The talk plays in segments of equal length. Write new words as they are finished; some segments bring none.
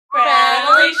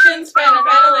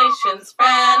Franalations,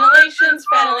 Franalations,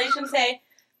 Franalations, hey.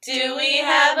 Do we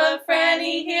have a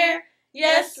Franny here?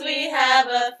 Yes, we have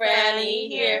a Franny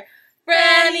here.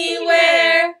 Franny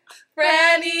where?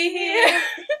 Franny here.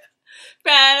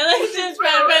 Franalations,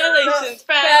 Franalations,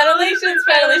 Franalations,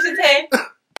 Franalations, hey.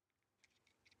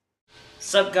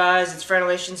 What's up guys, it's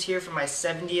Franalations here for my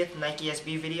 70th Nike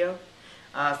SB video.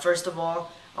 First of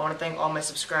all, I want to thank all my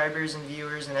subscribers and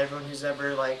viewers and everyone who's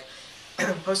ever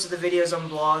posted the videos on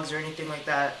blogs or anything like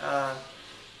that.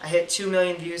 I hit 2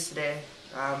 million views today.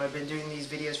 I've been doing these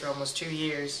videos for almost 2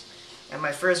 years. And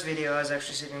my first video I was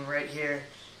actually sitting right here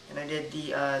and I did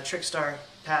the Trickstar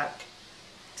pack.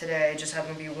 Today I just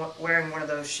happened to be wearing one of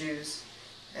those shoes,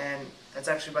 and that's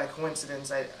actually by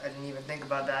coincidence. I didn't even think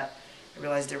about that. I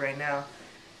realized it right now.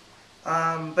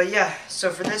 But yeah,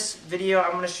 so for this video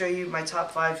I'm going to show you my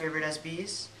top 5 favorite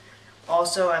SBs.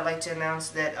 Also, I'd like to announce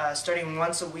that starting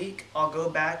once a week I'll go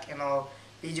back and I'll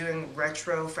be doing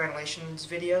retro Franalations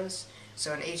videos.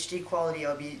 So in HD quality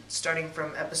I'll be starting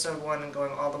from episode 1 and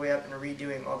going all the way up and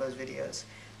redoing all those videos.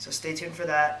 So stay tuned for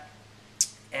that.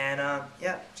 And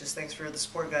yeah, just thanks for the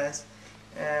support guys.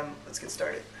 Let's get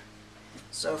started.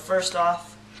 So first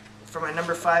off, for my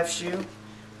number 5 shoe,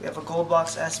 we have a Gold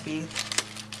Box SB.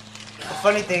 The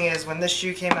funny thing is, when this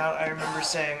shoe came out, I remember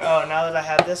saying, oh, now that I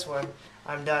have this one,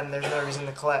 I'm done, there's no reason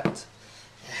to collect.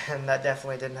 And that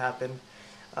definitely didn't happen.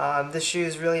 This shoe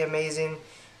is really amazing.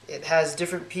 It has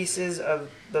different pieces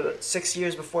of the 6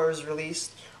 years before it was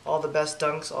released. All the best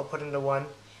dunks all put into one.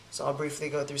 So I'll briefly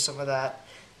go through some of that.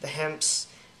 The Hemps,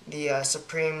 the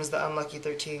Supremes, the Unlucky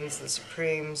 13s, the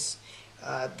Supremes,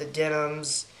 the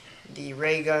Denims, the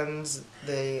Ray Guns,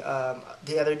 the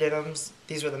other Denims.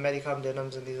 These were the Medicom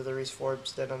Denims, and these are the Reese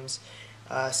Forbes Denims.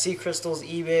 Sea Crystals,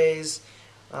 eBays,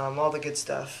 all the good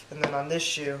stuff. And then on this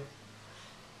shoe,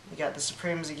 we got the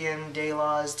Supremes again,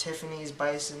 Daylaws, Tiffany's,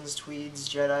 Bisons, Tweeds,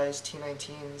 Jedis,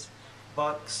 T19s,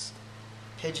 Bucks,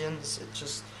 Pigeons. It's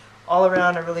just all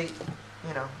around a really,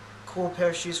 cool pair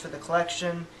of shoes for the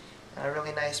collection. A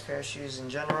really nice pair of shoes in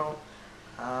general.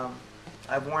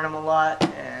 I've worn them a lot,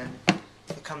 and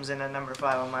it comes in at number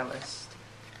 5 on my list.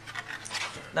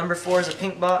 Number 4 is a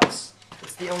pink box.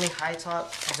 It's the only high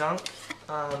top dunk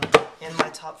in my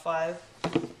top 5,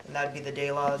 and that would be the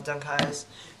Daylaw Dunk Highs.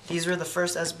 These were the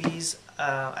first SBs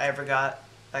I ever got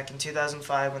back in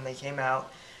 2005 when they came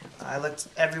out. I looked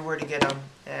everywhere to get them,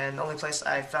 and the only place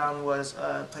I found was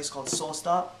a place called Soul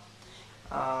Stop.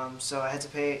 So I had to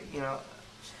pay,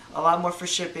 a lot more for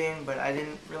shipping, but I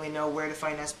didn't really know where to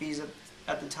find SBs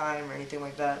at the time or anything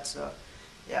like that. So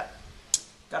yeah,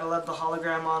 gotta love the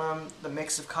hologram on them, the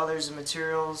mix of colors and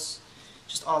materials,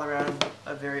 just all around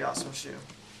a very awesome shoe.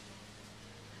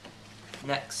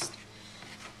 Next,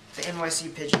 the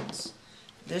NYC Pigeons.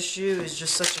 This shoe is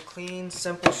just such a clean,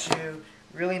 simple shoe,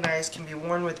 really nice, can be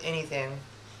worn with anything.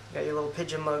 You got your little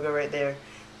pigeon logo right there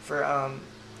for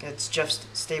it's Jeff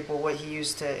Staple, what he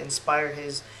used to inspire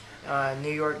his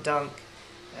New York dunk,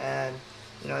 and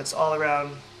it's all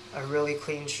around a really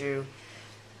clean shoe.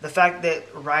 The fact that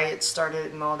riots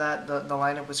started and all that, the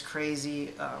lineup was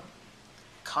crazy.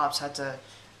 Cops had to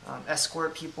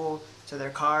escort people to their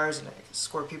cars and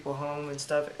escort people home and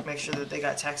stuff, make sure that they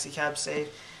got taxi cabs safe.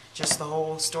 Just the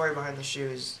whole story behind the shoe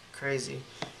is crazy,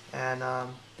 and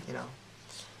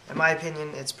in my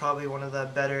opinion, it's probably one of the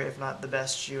better, if not the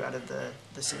best shoe out of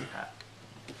the City Pack.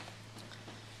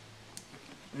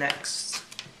 Next,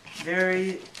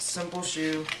 very simple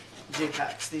shoe,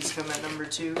 J-Packs. These come at number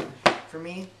 2 for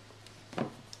me.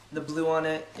 The blue on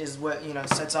it is what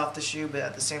sets off the shoe, but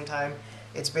at the same time,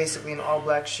 it's basically an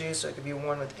all-black shoe, so it could be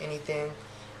worn with anything.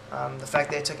 The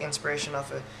fact that it took inspiration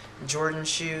off of Jordan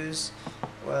shoes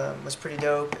was pretty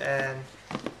dope, and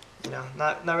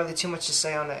not really too much to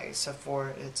say on it except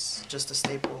for it's just a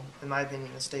staple, in my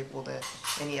opinion, a staple to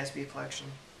any SB collection.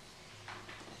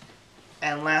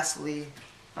 And lastly,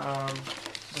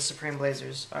 the Supreme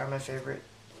Blazers are my favorite.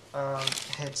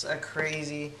 It's a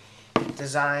crazy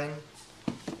design,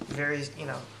 very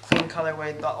clean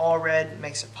colorway. The all red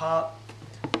makes it pop.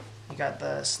 You got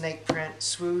the snake print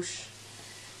swoosh,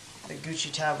 the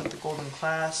Gucci tab with the golden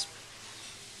clasp,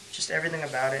 just everything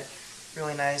about it.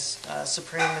 Really nice.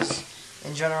 Supreme is,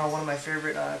 in general, one of my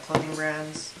favorite clothing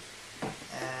brands,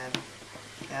 and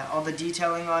yeah, all the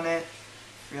detailing on it,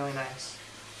 really nice.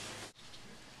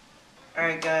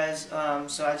 Alright guys,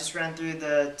 so I just ran through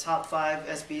the top 5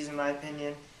 SBs in my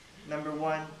opinion. Number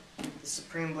 1, the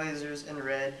Supreme Blazers in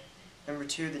red. Number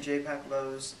 2, the J-Pack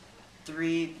Lows.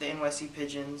 3, the NYC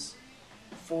Pigeons.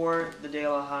 4, the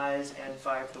Daylaw Highs. And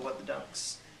 5, the What the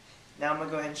Dunks. Now I'm going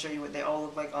to go ahead and show you what they all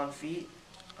look like on feet.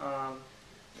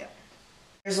 Yeah.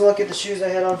 Here's a look at the shoes I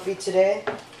had on feet today.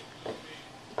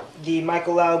 the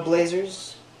Michael Lau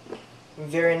Blazers.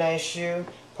 Very nice shoe,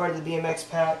 part of the BMX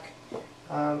pack.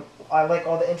 I like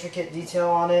all the intricate detail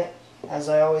on it, as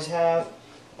I always have,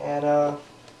 and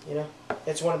you know,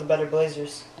 it's one of the better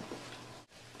Blazers.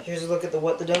 Here's a look at the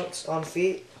What the Dunks on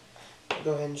feet. I'll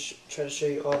go ahead and try to show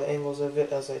you all the angles of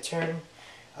it as I turn.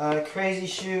 Crazy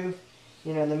shoe,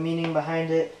 you know, the meaning behind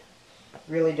it,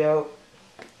 really dope.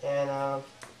 And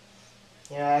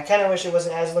you know, I kind of wish it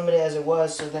wasn't as limited as it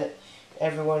was, so that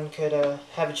everyone could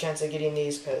have a chance at getting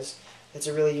these, because it's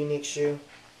a really unique shoe,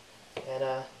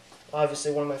 and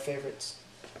obviously one of my favorites.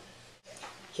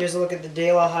 Here's a look at the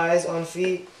De La Highs on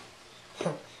feet.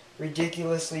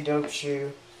 Ridiculously dope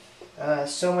shoe.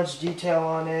 So much detail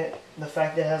on it. The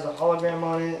fact that it has a hologram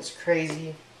on it is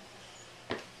crazy.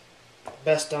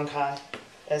 Best dunk high,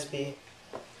 SB,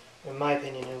 in my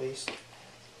opinion at least.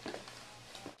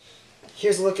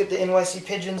 Here's a look at the NYC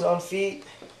Pigeons on feet.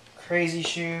 Crazy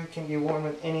shoe, can be worn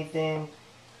with anything.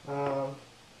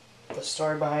 The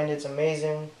story behind it's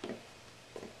amazing.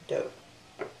 Dope.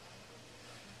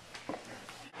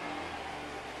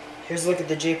 Here's a look at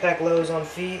the J-Pack lows on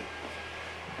feet.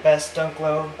 Best dunk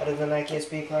low out of the Nike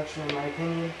SB collection in my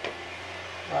opinion.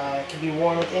 It can be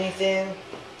worn with anything,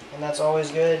 and that's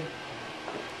always good.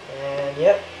 And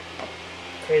yep,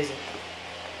 crazy.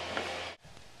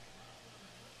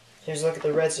 Here's a look at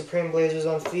the Red Supreme Blazers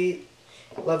on feet.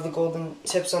 Love the golden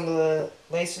tips on the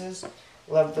laces.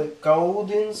 Love the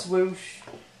golden swoosh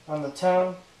on the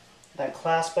tongue. That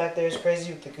clasp back there is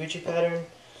crazy with the Gucci pattern.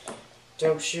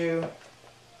 Dope shoe.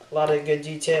 A lot of good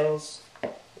details.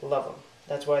 Love them.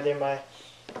 That's why they're my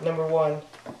 #1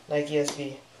 Nike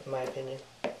SB, in my opinion.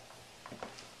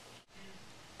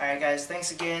 Alright guys,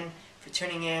 thanks again for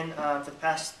tuning in for the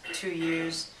past 2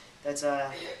 years. That's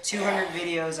 200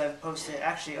 videos I've posted,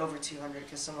 actually over 200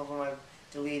 because some of them I've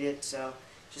deleted. So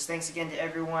just thanks again to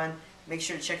everyone. Make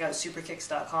sure to check out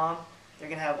superkicks.com. They're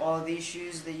going to have all of these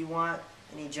shoes that you want,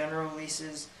 any general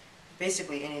releases,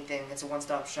 basically anything. It's a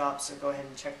one-stop shop, so go ahead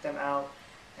and check them out.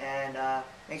 And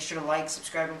make sure to like,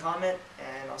 subscribe, and comment,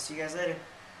 and I'll see you guys later.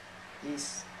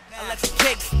 Peace. I let the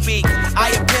kick speak.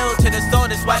 I appeal to the soul,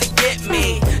 that's why they get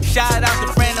me. Shout out to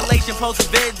Franalations, post the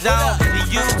vids on the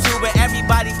YouTube, and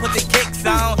everybody put the kicks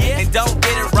on. And don't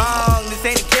get it wrong, this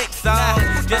ain't a kick song.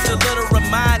 Just a little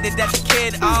reminder that the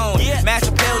kid on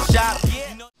Master Pill Shop.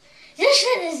 This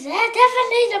shit is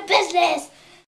definitely the business.